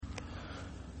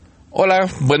Hola,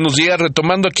 buenos días.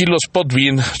 Retomando aquí los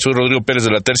Podbean, soy Rodrigo Pérez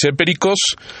de la Tercia de Pericos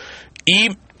y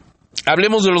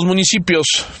hablemos de los municipios.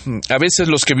 A veces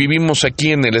los que vivimos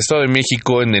aquí en el Estado de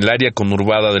México, en el área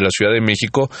conurbada de la Ciudad de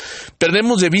México,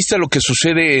 perdemos de vista lo que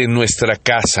sucede en nuestra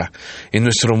casa, en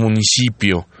nuestro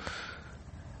municipio.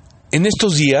 En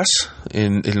estos días,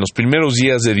 en los primeros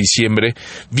días de diciembre,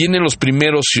 vienen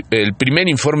el primer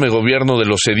informe de gobierno de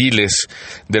los ediles,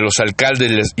 de los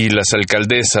alcaldes y las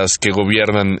alcaldesas que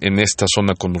gobiernan en esta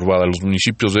zona conurbada, los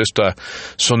municipios de esta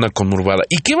zona conurbada.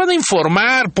 ¿Y qué van a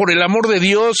informar, por el amor de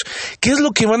Dios? ¿Qué es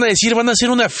lo que van a decir? ¿Van a hacer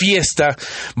una fiesta?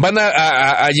 ¿Van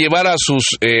a llevar a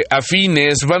sus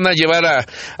afines? ¿Van a llevar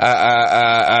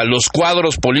a los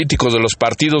cuadros políticos de los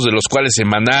partidos de los cuales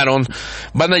emanaron?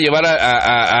 ¿Van a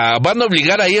llevar van a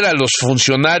obligar a ir a los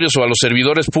funcionarios o a los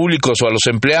servidores públicos o a los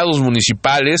empleados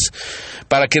municipales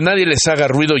para que nadie les haga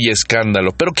ruido y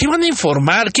escándalo? ¿Pero qué van a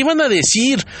informar? ¿Qué van a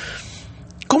decir?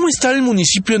 ¿Cómo está el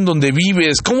municipio en donde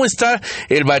vives? ¿Cómo está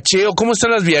el bacheo? ¿Cómo están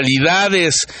las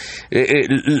vialidades?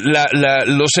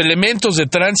 Los elementos de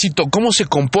tránsito, ¿cómo se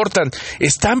comportan?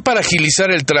 ¿Están para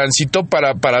agilizar el tránsito,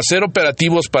 para hacer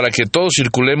operativos para que todos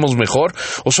circulemos mejor?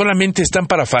 ¿O solamente están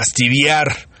para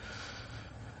fastidiar?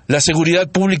 La seguridad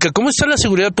pública, ¿cómo está la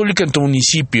seguridad pública en tu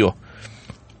municipio?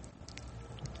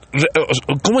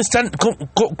 ¿Cómo está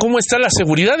la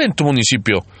seguridad en tu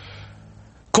municipio?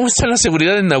 ¿Cómo está la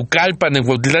seguridad en Naucalpan, en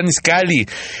Cuautitlán Izcalli,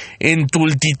 en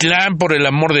Tultitlán, por el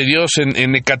amor de Dios,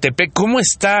 en Ecatepec? ¿Cómo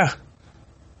está?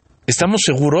 ¿Estamos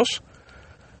seguros?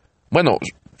 Bueno,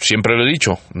 siempre lo he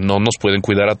dicho, no nos pueden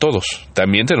cuidar a todos.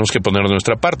 También tenemos que poner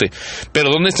nuestra parte. Pero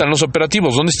 ¿dónde están los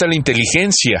operativos? ¿Dónde está la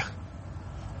inteligencia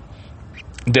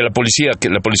de la policía? Que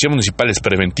la policía municipal es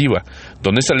preventiva.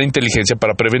 ¿Dónde está la inteligencia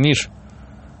para prevenir?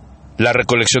 La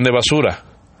recolección de basura.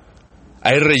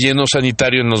 ¿Hay relleno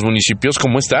sanitario en los municipios?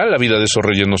 ¿Cómo está la vida de esos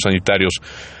rellenos sanitarios?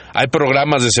 ¿Hay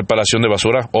programas de separación de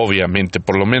basura? Obviamente,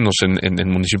 por lo menos en el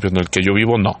municipio en el que yo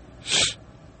vivo, no.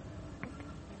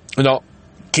 No.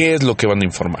 ¿Qué es lo que van a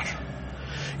informar?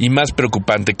 Y más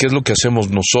preocupante, ¿qué es lo que hacemos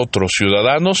nosotros,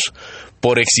 ciudadanos,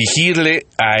 por exigirle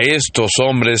a estos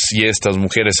hombres y estas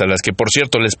mujeres, a las que, por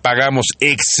cierto, les pagamos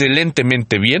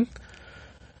excelentemente bien,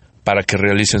 para que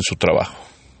realicen su trabajo?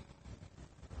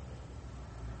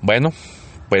 Bueno,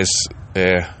 pues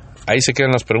ahí se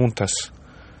quedan las preguntas.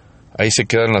 Ahí se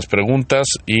quedan las preguntas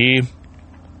y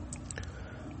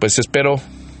pues espero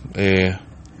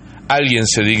alguien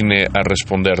se digne a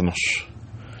respondernos.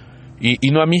 Y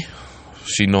no a mí,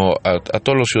 sino a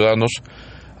todos los ciudadanos,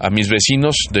 a mis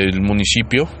vecinos del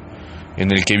municipio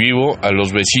en el que vivo, a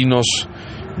los vecinos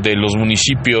de los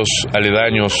municipios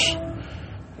aledaños,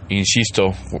 insisto,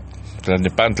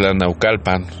 Tlalnepantla,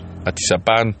 Naucalpan,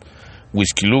 Atizapán,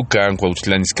 Huixquilucan,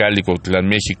 Cuautitlán Izcalli, Cuautitlán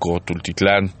México,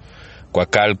 Tultitlán,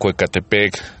 Coacalco,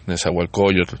 Ecatepec,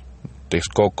 Nezahualcóyotl,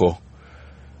 Texcoco,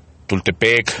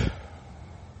 Tultepec.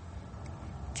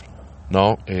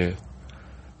 No,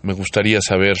 me gustaría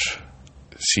saber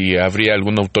si habría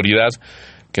alguna autoridad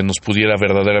que nos pudiera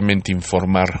verdaderamente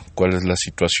informar cuál es la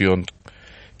situación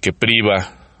que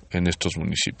priva en estos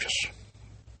municipios.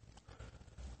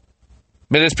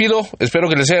 Me despido, espero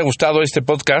que les haya gustado este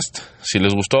podcast. Si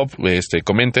les gustó,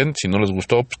 comenten. Si no les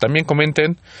gustó, pues también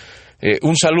comenten.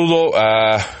 Un saludo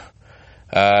al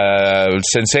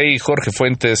sensei Jorge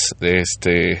Fuentes,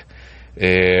 que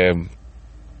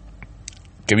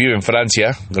vive en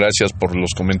Francia. Gracias por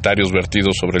los comentarios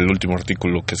vertidos sobre el último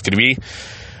artículo que escribí.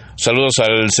 Saludos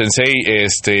al sensei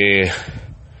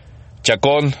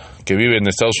Chacón, que vive en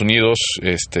Estados Unidos.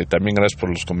 También gracias por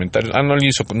los comentarios. No le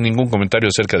hizo ningún comentario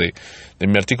acerca de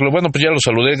mi artículo. Bueno, pues ya lo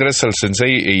saludé. Gracias al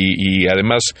sensei y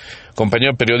además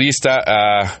compañero periodista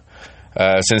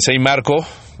a sensei Marco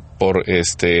por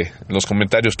los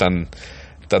comentarios tan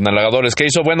halagadores que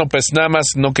hizo. Bueno, pues nada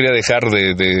más no quería dejar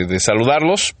de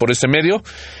saludarlos por este medio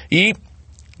y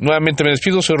nuevamente me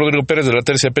despido. Soy Rodrigo Pérez de la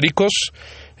Tercia de Pericos.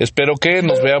 Espero que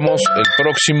nos veamos el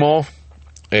próximo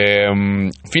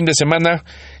fin de semana,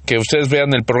 que ustedes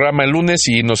vean el programa el lunes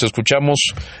y nos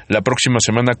escuchamos la próxima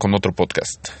semana con otro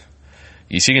podcast.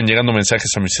 Y siguen llegando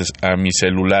mensajes a mi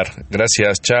celular.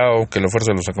 Gracias, chao, que la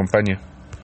fuerza los acompañe.